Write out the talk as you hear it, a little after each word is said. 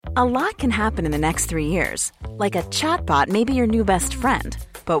A lot can happen in the next 3 years. Like a chatbot may be your new best friend.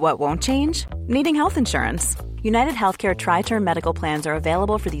 But what won't change? Needing health insurance. United Healthcare Tri-Term Medical Plans are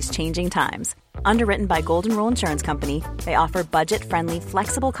available for these changing times. Underwritten by Golden Rule Insurance Company, they offer budget-friendly,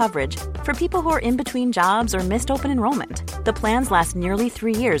 flexible coverage for people who are in between jobs or missed open enrollment. The plans last nearly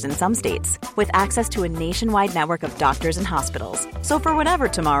 3 years in some states, with access to a nationwide network of doctors and hospitals. So for whatever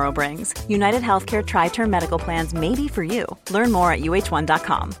tomorrow brings, United Healthcare Tri-Term Medical Plans may be for you. Learn more at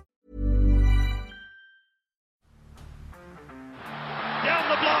uh1.com. Down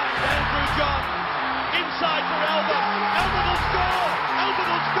the blind, Andrew John. Inside for Albert. Albert will score. Albert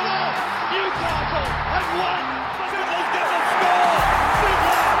will score. Newcastle have won. Fiddler's going to score.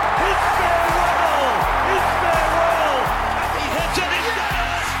 Fiddler, it's farewell. It's farewell. And he hits it. He's got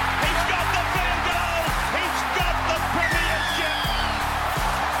it. He's got the field goal. He's got the premiership.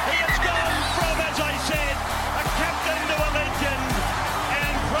 He has gone from, as I said, a captain to a legend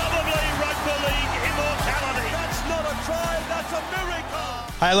and probably rugby league immortality. That's not a try. That's a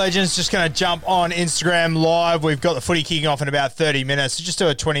miracle. Hey legends, just going to jump on Instagram Live. We've got the footy kicking off in about 30 minutes. So just do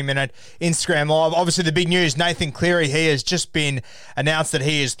a 20-minute Instagram Live. Obviously the big news, Nathan Cleary, he has just been announced that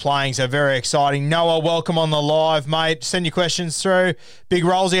he is playing, so very exciting. Noah, welcome on the live, mate. Send your questions through. Big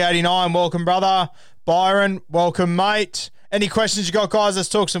Rollsy89, welcome, brother. Byron, welcome, mate. Any questions you got, guys? Let's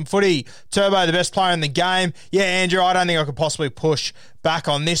talk some footy. Turbo, the best player in the game. Yeah, Andrew, I don't think I could possibly push back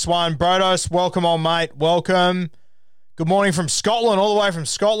on this one. Brodos, welcome on, mate. Welcome. Good morning from Scotland, all the way from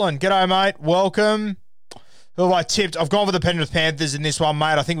Scotland. G'day, mate. Welcome. Who have I tipped? I've gone for the Penrith Panthers in this one,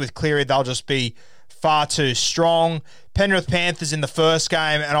 mate. I think with Cleary, they'll just be far too strong. Penrith Panthers in the first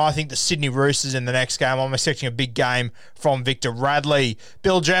game, and I think the Sydney Roosters in the next game. I'm expecting a big game from Victor Radley.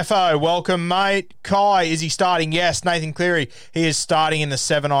 Bill Jeffo, welcome, mate. Kai, is he starting? Yes. Nathan Cleary, he is starting in the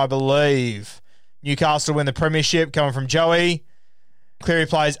 7, I believe. Newcastle win the premiership, coming from Joey. Cleary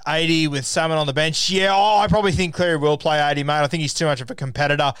plays 80 with Salmon on the bench. Yeah, I probably think Cleary will play 80, mate. I think he's too much of a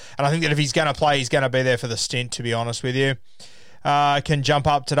competitor, and I think that if he's going to play, he's going to be there for the stint, to be honest with you. Can jump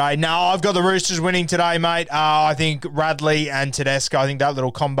up today. No, I've got the Roosters winning today, mate. I think Radley and Tedesco, I think that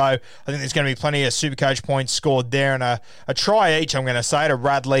little combo, I think there's going to be plenty of Supercoach points scored there, and a try each, I'm going to say, to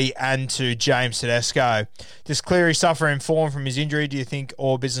Radley and to James Tedesco. Does Cleary suffer in form from his injury, do you think,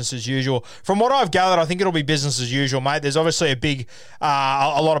 or business as usual? From what I've gathered, I think it'll be business as usual, mate. There's obviously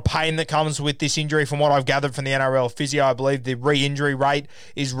a lot of pain that comes with this injury. From what I've gathered from the NRL physio, I believe the re-injury rate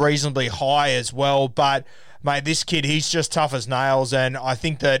is reasonably high as well, but mate, this kid, he's just tough as nails, and I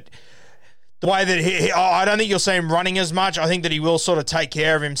think that the way that I don't think you'll see him running as much. I think that he will sort of take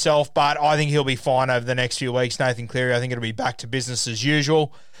care of himself, but I think he'll be fine over the next few weeks. Nathan Cleary, I think it'll be back to business as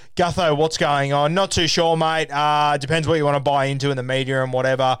usual. Gutho, what's going on? Not too sure, mate. Depends what you want to buy into in the media and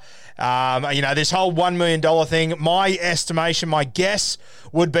whatever. This whole $1 million thing, my estimation, my guess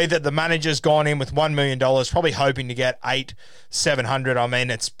would be that the manager's gone in with $1 million, probably hoping to get $700. I mean,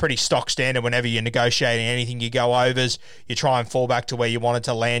 it's pretty stock standard whenever you're negotiating anything. You go overs, you try and fall back to where you want it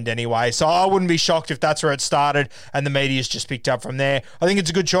to land anyway. So I wouldn't be shocked if that's where it started and the media's just picked up from there. I think it's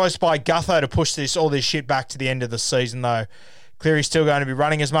a good choice by Gutho to push all this shit back to the end of the season, though. Cleary's still going to be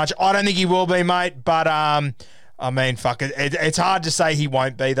running as much. I don't think he will be, mate, but fuck it. It's hard to say he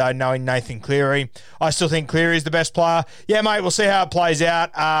won't be, though, knowing Nathan Cleary. I still think Cleary is the best player. Yeah, mate, we'll see how it plays out.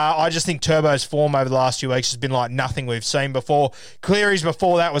 I just think Turbo's form over the last few weeks has been like nothing we've seen before. Cleary's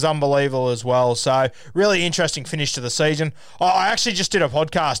before that was unbelievable as well. So, really interesting finish to the season. I actually just did a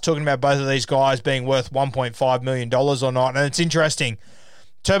podcast talking about both of these guys being worth $1.5 million or not, and it's interesting.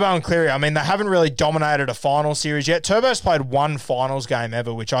 Turbo and Cleary, I mean, they haven't really dominated a final series yet. Turbo's played one finals game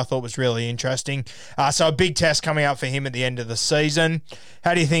ever, which I thought was really interesting. So a big test coming up for him at the end of the season.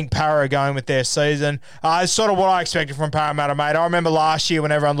 How do you think Para are going with their season? It's sort of what I expected from Parramatta, mate. I remember last year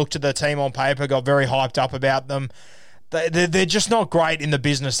when everyone looked at the team on paper, got very hyped up about them. They're just not great in the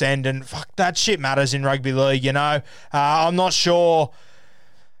business end, and fuck, that shit matters in rugby league, you know? I'm not sure...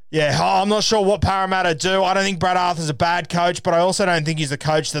 Yeah, I'm not sure what Parramatta do. I don't think Brad Arthur's a bad coach, but I also don't think he's the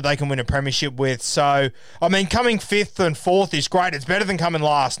coach that they can win a premiership with. So, I mean, coming 5th and 4th is great. It's better than coming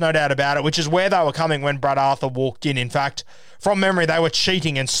last, no doubt about it, which is where they were coming when Brad Arthur walked in. In fact, from memory, they were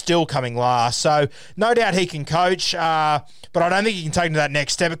cheating and still coming last. So, no doubt he can coach, but I don't think he can take them to that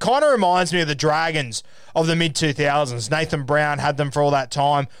next step. It kind of reminds me of the Dragons of the mid-2000s. Nathan Brown had them for all that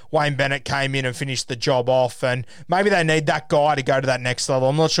time. Wayne Bennett came in and finished the job off, and maybe they need that guy to go to that next level.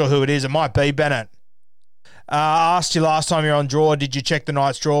 I'm not sure who it is. It might be Bennett. Asked you last time you're on draw, did you check the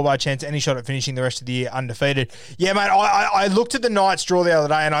Knights draw by chance? Any shot at finishing the rest of the year undefeated? Yeah, mate, I looked at the Knights draw the other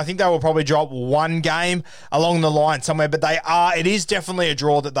day, and I think they will probably drop one game along the line somewhere, but it is definitely a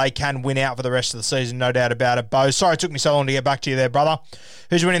draw that they can win out for the rest of the season, no doubt about it. Bo, sorry it took me so long to get back to you there, brother.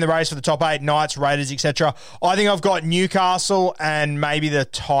 Who's winning the race for the top 8? Knights, Raiders, etc. I think I've got Newcastle and maybe the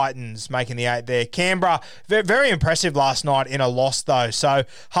Titans making the 8 there. Canberra, very impressive last night in a loss, though, so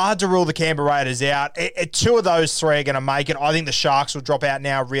hard to rule the Canberra Raiders out. Two of those three are going to make it. I think the Sharks will drop out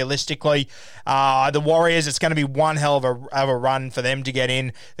now, realistically. The Warriors, it's going to be one hell of a run for them to get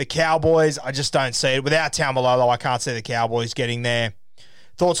in. The Cowboys, I just don't see it. Without Taumalolo, I can't see the Cowboys getting there.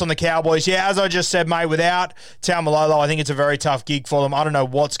 Thoughts on the Cowboys? Yeah, as I just said, mate, without Taumalolo, I think it's a very tough gig for them. I don't know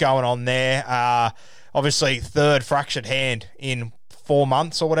what's going on there. Obviously, third fractured hand in 4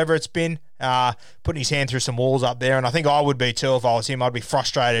 months or whatever it's been. Putting his hand through some walls up there, and I think I would be too if I was him. I'd be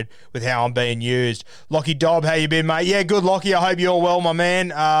frustrated with how I'm being used. Lockie Dobb, how you been, mate? Yeah, good, Lockie. I hope you're well, my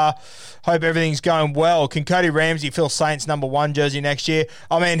man. Hope everything's going well. Can Cody Ramsey fill Saints number 1 jersey next year?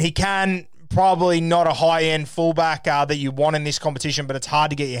 I mean, he can. Probably not a high-end fullback that you want in this competition, but it's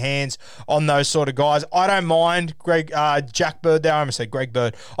hard to get your hands on those sort of guys. I don't mind Jack Bird there. I almost said Greg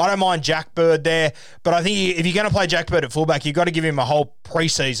Bird. I don't mind Jack Bird there, but I think if you're going to play Jack Bird at fullback, you've got to give him a whole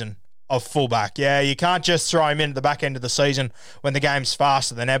preseason of fullback. Yeah, you can't just throw him into the back end of the season when the game's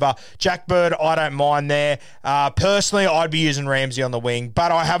faster than ever. Jack Bird, I don't mind there. Personally, I'd be using Ramsey on the wing,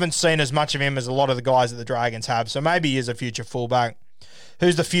 but I haven't seen as much of him as a lot of the guys that the Dragons have, so maybe he is a future fullback.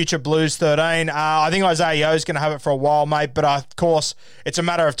 Who's the future Blues 13? I think Isaiah Yo's going to have it for a while, mate, but of course, it's a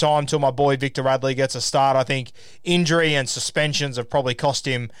matter of time till my boy Victor Radley gets a start. I think injury and suspensions have probably cost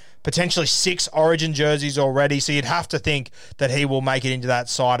him potentially 6 Origin jerseys already, so you'd have to think that he will make it into that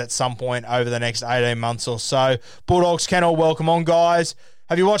side at some point over the next 18 months or so. Bulldogs, Kennel, welcome on, guys.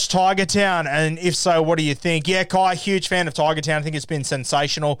 Have you watched Tiger Town? And if so, what do you think? Yeah, Kai, huge fan of Tiger Town. I think it's been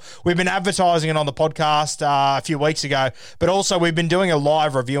sensational. We've been advertising it on the podcast a few weeks ago, but also we've been doing a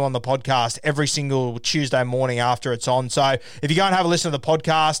live review on the podcast every single Tuesday morning after it's on. So if you go and have a listen to the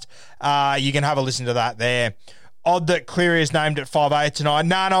podcast, you can have a listen to that there. Odd that Cleary is named at 5'8" tonight.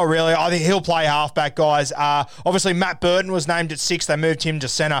 No, not really. I think he'll play halfback, guys. Obviously, Matt Burton was named at 6. They moved him to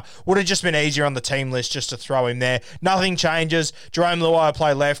centre. Would have just been easier on the team list just to throw him there. Nothing changes. Jerome Luai will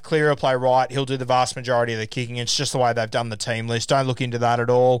play left. Cleary will play right. He'll do the vast majority of the kicking. It's just the way they've done the team list. Don't look into that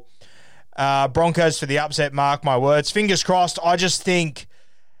at all. Broncos for the upset, mark my words. Fingers crossed. I just think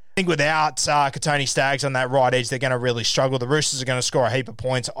without Katoni Staggs on that right edge, they're going to really struggle. The Roosters are going to score a heap of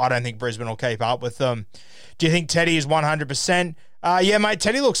points. I don't think Brisbane will keep up with them. Do you think Teddy is 100%? Yeah, mate,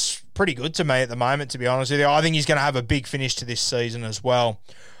 Teddy looks pretty good to me at the moment, to be honest with you. I think he's going to have a big finish to this season as well.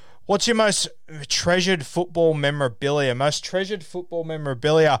 What's your most treasured football memorabilia? I've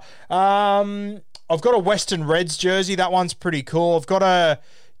got a Western Reds jersey. That one's pretty cool. I've got a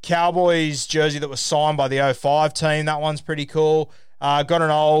Cowboys jersey that was signed by the 05 team. That one's pretty cool. Got an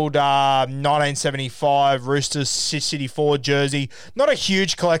old 1975 Roosters City Ford jersey. Not a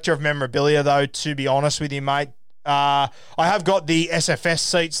huge collector of memorabilia, though, to be honest with you, mate. I have got the SFS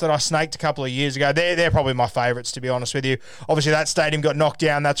seats that I snaked a couple of years ago. They're probably my favourites, to be honest with you. Obviously, that stadium got knocked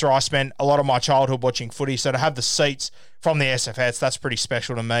down. That's where I spent a lot of my childhood watching footy. So to have the seats from the SFS, that's pretty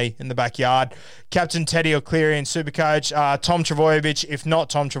special to me in the backyard. Captain Teddy or Cleary in Supercoach. Tom Trbojevic. If not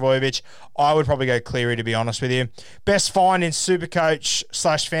Tom Trbojevic, I would probably go Cleary, to be honest with you. Best find in Supercoach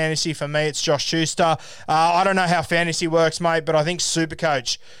 / fantasy for me, it's Josh Schuster. I don't know how fantasy works, mate, but I think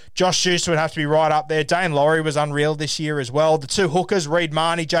Supercoach, Josh Schuster would have to be right up there. Dane Laurie was unreal this year as well. The two hookers, Reed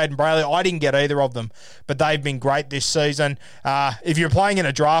Marnie, Jaden Brayley, I didn't get either of them, but they've been great this season. If you're playing in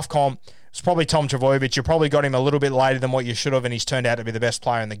a draft comp, it's probably Tom Trbojevic. You probably got him a little bit later than what you should have, and he's turned out to be the best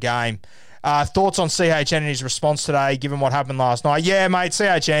player in the game. Thoughts on CHN and his response today, given what happened last night? Yeah, mate,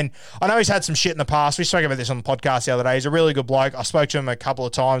 CHN, I know he's had some shit in the past. We spoke about this on the podcast the other day. He's a really good bloke. I spoke to him a couple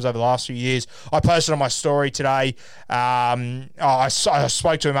of times over the last few years. I posted on my story today. I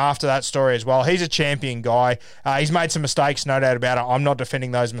spoke to him after that story as well. He's a champion guy. He's made some mistakes, no doubt about it. I'm not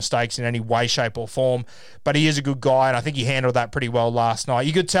defending those mistakes in any way, shape, or form, but he is a good guy, and I think he handled that pretty well last night.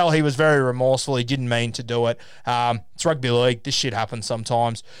 You could tell he was very remorseful. He didn't mean to do it. It's rugby league. This shit happens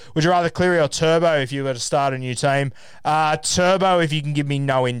sometimes. Would you rather Cleary or Turbo if you were to start a new team? Turbo if you can give me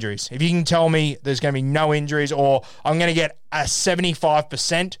no injuries. If you can tell me there's going to be no injuries, or I'm going to get a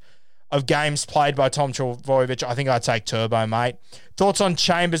 75% of games played by Tom Trbojevic, I think I'd take Turbo, mate. Thoughts on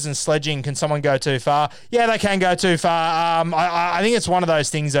Chambers and sledging? Can someone go too far? Yeah, they can go too far. I think it's one of those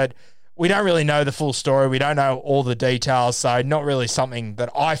things that we don't really know the full story. We don't know all the details, so not really something that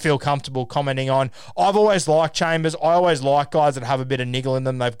I feel comfortable commenting on. I've always liked Chambers. I always like guys that have a bit of niggle in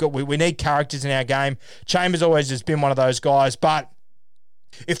them. We need characters in our game. Chambers always has been one of those guys, but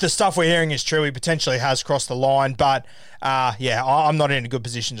if the stuff we're hearing is true, he potentially has crossed the line. But, I'm not in a good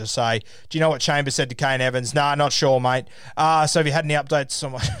position to say. Do you know what Chambers said to Kane Evans? Nah, not sure, mate. So have you had any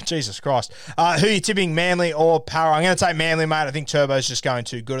updates? Jesus Christ. Who are you tipping, Manly or Para? I'm going to take Manly, mate. I think Turbo's just going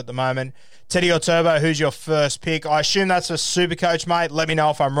too good at the moment. Teddy or Turbo, who's your first pick? I assume that's a Supercoach, mate. Let me know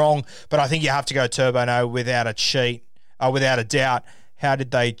if I'm wrong. But I think you have to go Turbo, no, without a doubt. How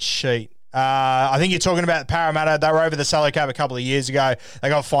did they cheat? I think you're talking about Parramatta. They were over the salary cap a couple of years ago. They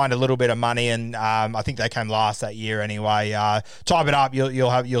got fined a little bit of money, and I think they came last that year anyway. Type it up,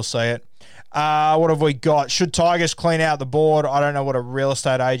 you'll see it. What have we got? Should Tigers clean out the board? I don't know what a real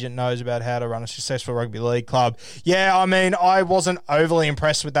estate agent knows about how to run a successful rugby league club. Yeah, I mean, I wasn't overly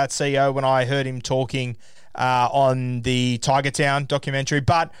impressed with that CEO when I heard him talking on the Tiger Town documentary,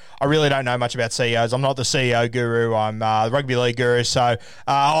 but I really don't know much about CEOs. I'm not the CEO guru. I'm the rugby league guru, so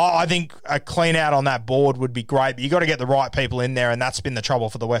I think a clean out on that board would be great, but you got to get the right people in there, and that's been the trouble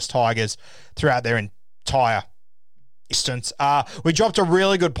for the West Tigers throughout their entire existence. We dropped a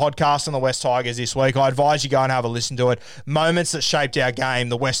really good podcast on the West Tigers this week. I advise you go and have a listen to it. Moments that shaped our game,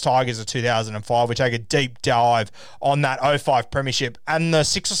 the West Tigers of 2005. We take a deep dive on that 05 premiership and the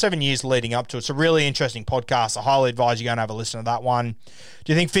 6 or 7 years leading up to it. It's a really interesting podcast. I highly advise you go and have a listen to that one.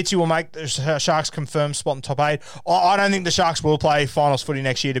 Do you think Fitzy will make the Sharks confirmed spot in top 8? I don't think the Sharks will play finals footy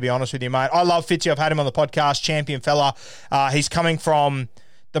next year, to be honest with you, mate. I love Fitzy. I've had him on the podcast. Champion fella. He's coming from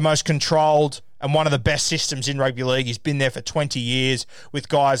the most controlled and one of the best systems in rugby league. He's been there for 20 years with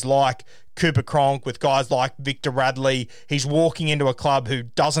guys like Cooper Cronk, with guys like Victor Radley. He's walking into a club who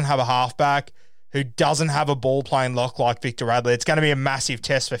doesn't have a halfback, who doesn't have a ball-playing lock like Victor Radley. It's going to be a massive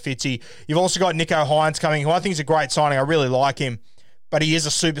test for Fitzy. You've also got Nicho Hynes coming, who I think is a great signing. I really like him, but he is a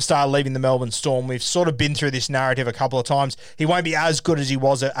superstar leaving the Melbourne Storm. We've sort of been through this narrative a couple of times. He won't be as good as he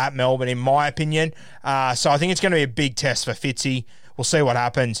was at Melbourne, in my opinion. So I think it's going to be a big test for Fitzy. We'll see what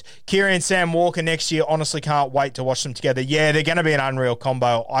happens. Kiri and Sam Walker next year, honestly can't wait to watch them together. Yeah, they're going to be an unreal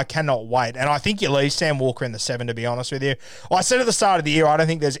combo. I cannot wait. And I think you leave Sam Walker in the 7, to be honest with you. I said at the start of the year, I don't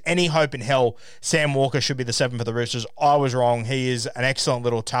think there's any hope in hell Sam Walker should be the 7 for the Roosters. I was wrong. He is an excellent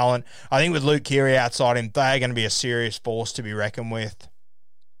little talent. I think with Luke Keary outside him, they are going to be a serious force to be reckoned with.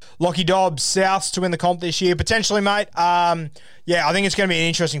 Lockie Dobbs, Souths to win the comp this year, potentially, mate. I think it's going to be an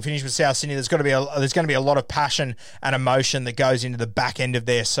interesting finish with South Sydney. There's going to be a lot of passion and emotion that goes into the back end of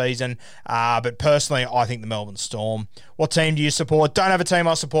their season. But personally, I think the Melbourne Storm. What team do you support? Don't have a team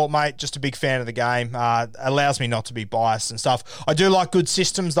I support, mate. Just a big fan of the game. Allows me not to be biased and stuff. I do like good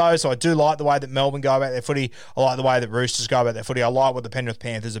systems, though, so I do like the way that Melbourne go about their footy. I like the way that Roosters go about their footy. I like what the Penrith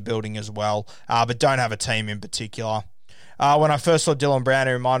Panthers are building as well, but don't have a team in particular. When I first saw Dylan Brown,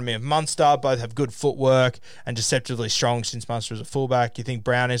 he reminded me of Munster. Both have good footwork and deceptively strong since Munster is a fullback. You think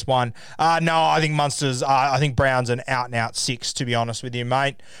Brown is one? No, I think I think Brown's an out-and-out 6, to be honest with you,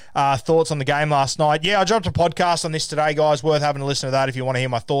 mate. Thoughts on the game last night? Yeah, I dropped a podcast on this today, guys. Worth having a listen to that if you want to hear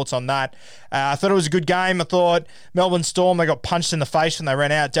my thoughts on that. I thought it was a good game. I thought Melbourne Storm, they got punched in the face when they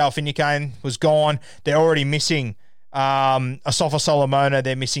ran out. Dale Finucane was gone. They're already missing Asafa Solomona,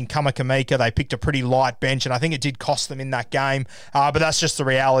 they're missing Kamakamika. They picked a pretty light bench, and I think it did cost them in that game. But that's just the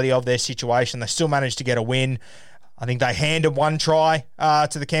reality of their situation. They still managed to get a win. I think they handed one try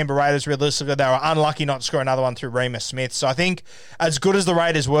to the Canberra Raiders. Realistically, they were unlucky not to score another one through Remus Smith. So I think as good as the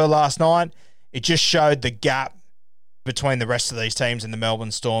Raiders were last night, it just showed the gap between the rest of these teams in the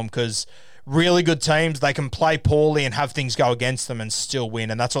Melbourne Storm, because really good teams, they can play poorly and have things go against them and still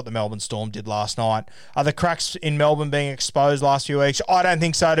win, and that's what the Melbourne Storm did last night. Are the cracks in Melbourne being exposed last few weeks? I don't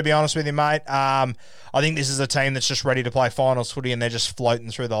think so, to be honest with you, mate. I think this is a team that's just ready to play finals footy, and they're just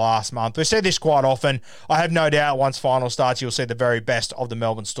floating through the last month. We see this quite often. I have no doubt once final starts, you'll see the very best of the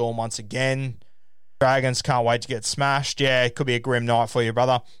Melbourne Storm once again. Dragons can't wait to get smashed. Yeah, it could be a grim night for you,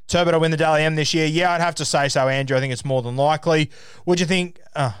 brother. Turbo to win the Dally M this year? Yeah, I'd have to say so, Andrew. I think it's more than likely. Would you think...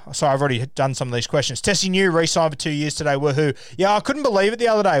 sorry, I've already done some of these questions. Tessie New re-signed for 2 years today. Woohoo. Yeah, I couldn't believe it the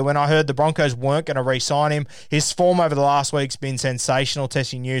other day when I heard the Broncos weren't going to re-sign him. His form over the last week's been sensational,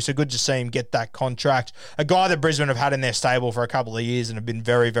 Tessie New, so good to see him get that contract. A guy that Brisbane have had in their stable for a couple of years and have been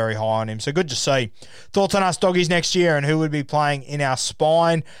very, very high on him, so good to see. Thoughts on us doggies next year and who would be playing in our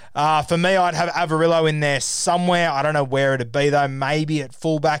spine? For me, I'd have Avarillo in there somewhere. I don't know where it'd be, though. Maybe at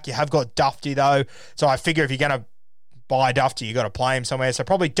fullback. You have got Dufty, though, so I figure if you're going to buy Dufty, you got to play him somewhere. So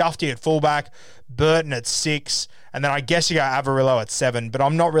probably Dufty at fullback, Burton at 6, and then I guess you go Avarillo at 7, but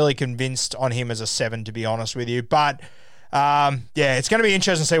I'm not really convinced on him as a 7, to be honest with you. But It's going to be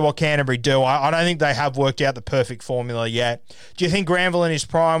interesting to see what Canterbury do. I don't think they have worked out the perfect formula yet. Do you think Granville in his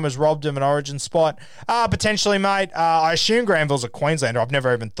prime was robbed of an Origin spot? Potentially, mate. I assume Granville's a Queenslander. I've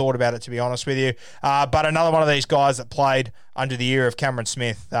never even thought about it, to be honest with you. But another one of these guys that played under the ear of Cameron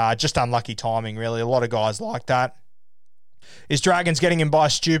Smith. Just unlucky timing, really. A lot of guys like that. Is Dragons getting him by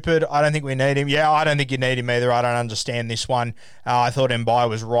stupid? I don't think we need him. Yeah, I don't think you need him either. I don't understand this one. I thought Mbai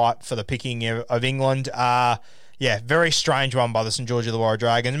was right for the picking of England. Very strange one by the St. George Illawarra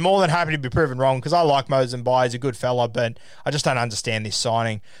Dragons. More than happy to be proven wrong because I like Moses Mbai. He's a good fella, but I just don't understand this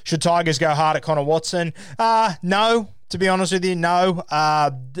signing. Should Tigers go hard at Connor Watson? No. To be honest with you, no.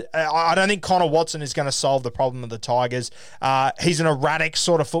 I don't think Connor Watson is going to solve the problem of the Tigers. He's an erratic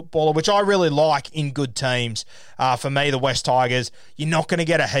sort of footballer, which I really like in good teams. For me, the West Tigers, you're not going to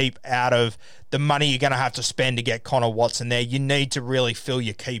get a heap out of the money you're going to have to spend to get Connor Watson there. You need to really fill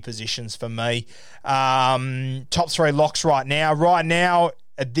your key positions for me. Top three locks right now. Right now,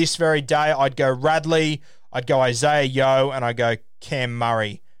 at this very day, I'd go Radley, I'd go Isaiah Yeo, and I'd go Cam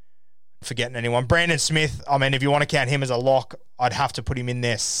Murray. Forgetting anyone. Brandon Smith, I mean, if you want to count him as a lock, I'd have to put him in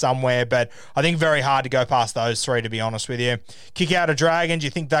there somewhere, but I think very hard to go past those three, to be honest with you. Kick out of Dragons,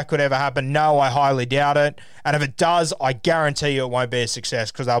 you think that could ever happen? No, I highly doubt it. And if it does, I guarantee you it won't be a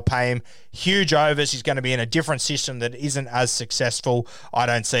success because they'll pay him huge overs. He's going to be in a different system that isn't as successful. I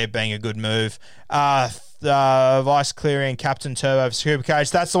don't see it being a good move. Vice Cleary and Captain Turbo for Supercoach.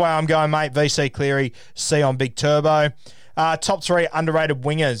 That's the way I'm going, mate. VC Cleary, C on Big Turbo. Top three underrated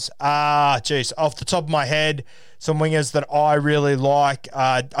wingers. Off the top of my head, some wingers that I really like.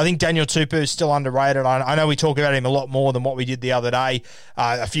 I think Daniel Tupu is still underrated. I know we talk about him a lot more than what we did the other day,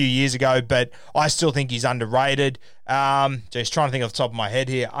 a few years ago, but I still think he's underrated. Trying to think off the top of my head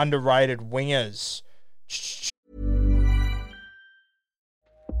here. Underrated wingers.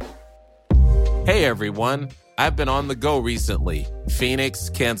 Hey everyone, I've been on the go recently.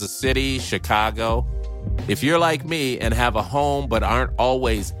 Phoenix, Kansas City, Chicago. If you're like me and have a home but aren't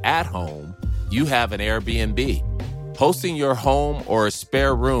always at home, you have an Airbnb. Hosting your home or a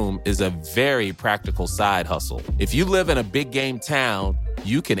spare room is a very practical side hustle. If you live in a big game town,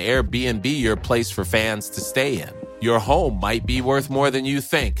 you can Airbnb your place for fans to stay in. Your home might be worth more than you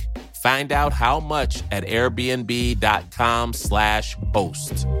think. Find out how much at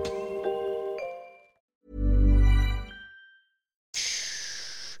airbnb.com/host.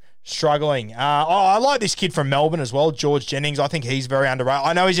 Struggling. I like this kid from Melbourne as well, George Jennings. I think he's very underrated.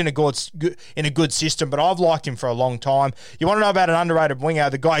 I know he's in a good system, but I've liked him for a long time. You want to know about an underrated winger?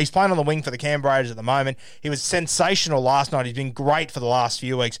 The guy, he's playing on the wing for the Canberra Raiders at the moment. He was sensational last night. He's been great for the last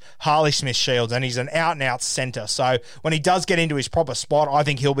few weeks. Harley Smith-Shields, and he's an out-and-out centre. So when he does get into his proper spot, I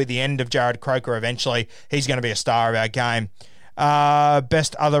think he'll be the end of Jared Croker eventually. He's going to be a star of our game.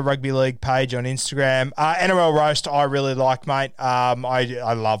 Best other rugby league page on Instagram. NRL Roast, I really like, mate.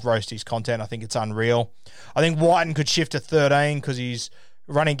 I love Roasty's content. I think it's unreal. I think Whiten could shift to 13 because he's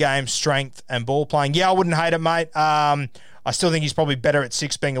running game, strength, and ball playing. Yeah, I wouldn't hate it, mate. I still think he's probably better at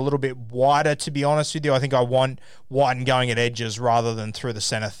 6 being a little bit wider, to be honest with you. I think I want Whiten going at edges rather than through the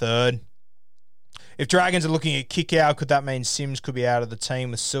centre third. If Dragons are looking at kick out, could that mean Sims could be out of the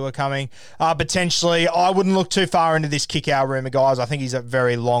team with Sewer coming? Potentially. I wouldn't look too far into this kick out rumour, guys. I think he's at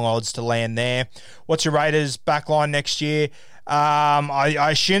very long odds to land there. What's your Raiders backline next year? I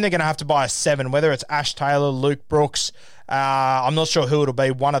assume they're going to have to buy a 7, whether it's Ash Taylor, Luke Brooks. I'm not sure who it'll be.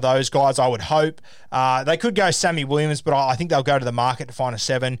 One of those guys, I would hope. They could go Sammy Williams, but I think they'll go to the market to find a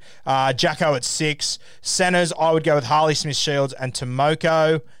 7. Jacko at 6. Centres, I would go with Harley Smith-Shields and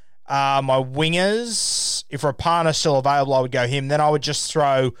Tomoko. My wingers, if Rapana's still available, I would go him. Then I would just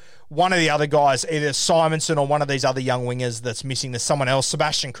throw one of the other guys, either Simonson or one of these other young wingers that's missing. There's someone else.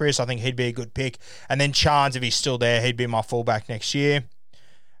 Sebastian Chris, I think he'd be a good pick. And then Chance, if he's still there, he'd be my fullback next year.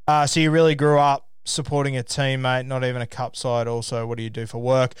 So you really grew up supporting a team, mate, not even a cup side. Also, what do you do for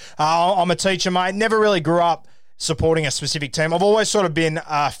work? I'm a teacher, mate. Never really grew up supporting a specific team. I've always sort of been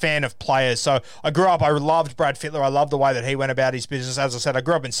a fan of players. So I grew up, I loved Brad Fittler. I loved the way that he went about his business. As I said, I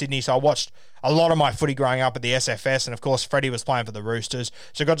grew up in Sydney, so I watched a lot of my footy growing up at the SFS, and of course Freddie was playing for the Roosters,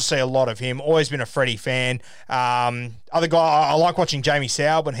 so I got to see a lot of him. Always been a Freddie fan. Other guy, I like watching Jamie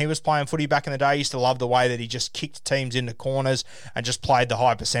Soward when he was playing footy back in the day. I used to love the way that he just kicked teams into corners and just played the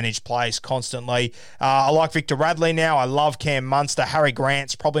high percentage plays constantly. I like Victor Radley now. I love Cam Munster. Harry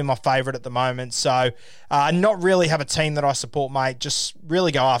Grant's probably my favourite at the moment. So not really have a team that I support, mate. Just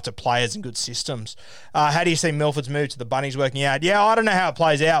really go after players and good systems. How do you see Milford's move to the Bunnies working out? Yeah, I don't know how it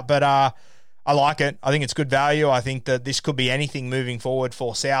plays out, but I like it. I think it's good value. I think that this could be anything moving forward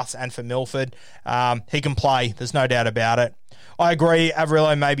for Souths and for Milford. He can play. There's no doubt about it. I agree.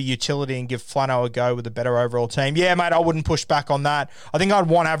 Averillo maybe utility and give Flano a go with a better overall team. Yeah, mate, I wouldn't push back on that. I think I'd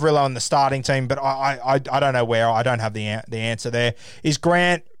want Averillo in the starting team, but I don't know where. I don't have the answer there. Is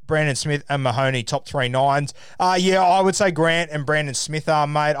Grant, Brandon Smith and Mahoney top 3 nines? Yeah, I would say Grant and Brandon Smith are,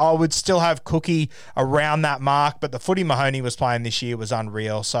 mate. I would still have Cookie around that mark, but the footy Mahoney was playing this year was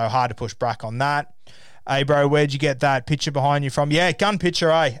unreal, so hard to push back on that. Hey, bro, where'd you get that picture behind you from? Yeah, gun picture,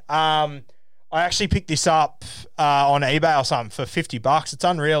 eh? I actually picked this up on eBay or something for $50. It's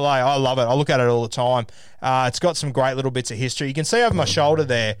unreal, eh? I love it. I look at it all the time. It's got some great little bits of history. You can see over my shoulder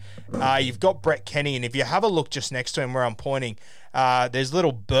there, you've got Brett Kenny, and if you have a look just next to him where I'm pointing, there's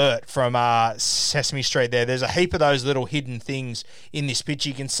little Bert from Sesame Street there. There's a heap of those little hidden things in this picture.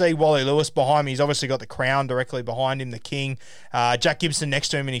 You can see Wally Lewis behind me. He's obviously got the crown directly behind him, the king. Jack Gibson next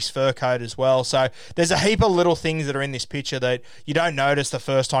to him in his fur coat as well. So there's a heap of little things that are in this picture that you don't notice the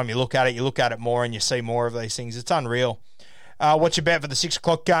first time you look at it. You look at it more and you see more of these things. It's unreal. What's your bet for the 6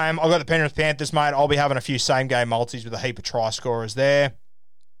 o'clock game? I've got the Penrith Panthers, mate. I'll be having a few same-game multis with a heap of try scorers there.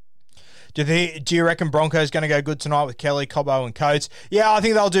 Do you reckon Broncos going to go good tonight with Kelly, Cobbo and Coates? Yeah, I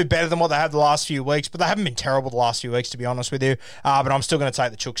think they'll do better than what they have the last few weeks, but they haven't been terrible the last few weeks, to be honest with you. But I'm still going to take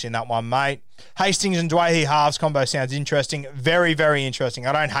the Chooks in that one, mate. Hastings and Dwayne halves combo sounds interesting. Very, very interesting.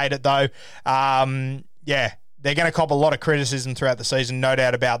 I don't hate it, though. Yeah. They're going to cop a lot of criticism throughout the season, no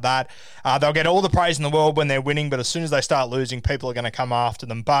doubt about that. They'll get all the praise in the world when they're winning, but as soon as they start losing, people are going to come after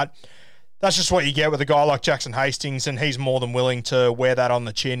them. But that's just what you get with a guy like Jackson Hastings, and he's more than willing to wear that on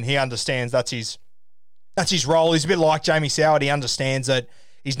the chin. He understands that's his role. He's a bit like Jamie Soward. He understands that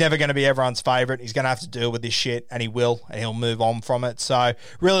he's never going to be everyone's favourite. He's going to have to deal with this shit, and he will, and he'll move on from it. So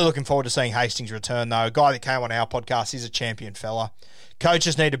really looking forward to seeing Hastings return, though. A guy that came on our podcast, he's a champion fella.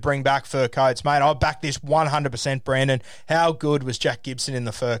 Coaches need to bring back fur coats, mate. I'll back this 100%, Brandon. How good was Jack Gibson in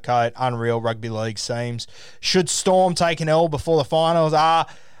the fur coat? Unreal rugby league seems. Should Storm take an L before the finals? I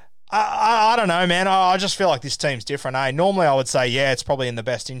don't know, man. I just feel like this team's different, eh? Normally I would say, yeah, it's probably in the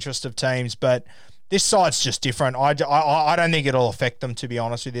best interest of teams, but this side's just different. I don't think it'll affect them, to be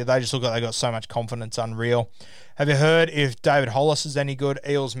honest with you. They just look like they got so much confidence, unreal. Have you heard if David Hollis is any good?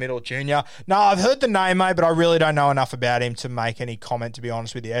 Eels Middle Jr. No, I've heard the name, mate, but I really don't know enough about him to make any comment, to be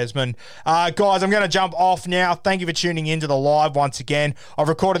honest with you, Esmond. Guys, I'm going to jump off now. Thank you for tuning into the live once again. I've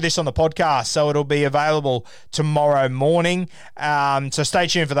recorded this on the podcast, so it'll be available tomorrow morning. So stay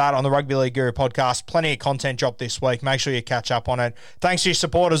tuned for that on the Rugby League Guru podcast. Plenty of content dropped this week. Make sure you catch up on it. Thanks for your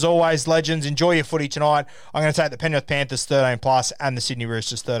support as always, legends. Enjoy your footy tonight. I'm going to take the Penrith Panthers 13+ and the Sydney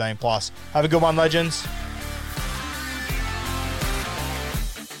Roosters 13+. Have a good one, legends.